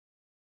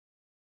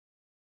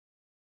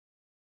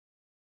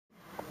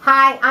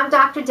Hi, I'm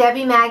Dr.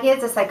 Debbie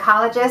Magids, a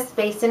psychologist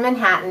based in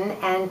Manhattan,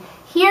 and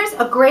here's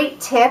a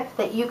great tip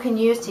that you can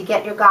use to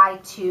get your guy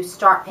to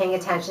start paying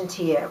attention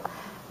to you.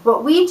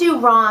 What we do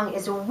wrong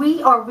is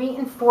we are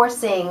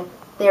reinforcing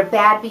their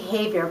bad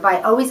behavior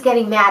by always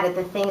getting mad at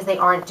the things they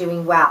aren't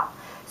doing well.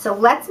 So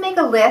let's make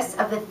a list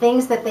of the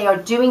things that they are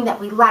doing that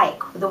we like,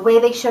 the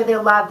way they show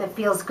their love that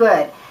feels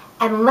good,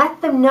 and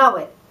let them know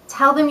it.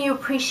 Tell them you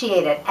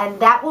appreciate it, and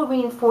that will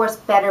reinforce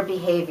better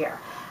behavior.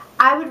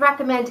 I would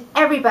recommend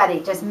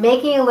everybody just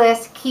making a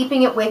list,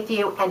 keeping it with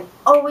you, and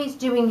always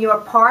doing your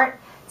part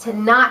to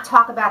not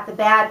talk about the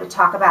bad, but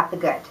talk about the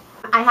good.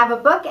 I have a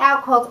book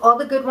out called All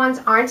the Good Ones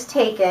Aren't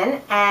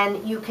Taken,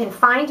 and you can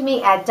find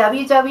me at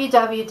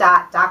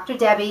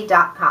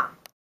www.drdebbie.com.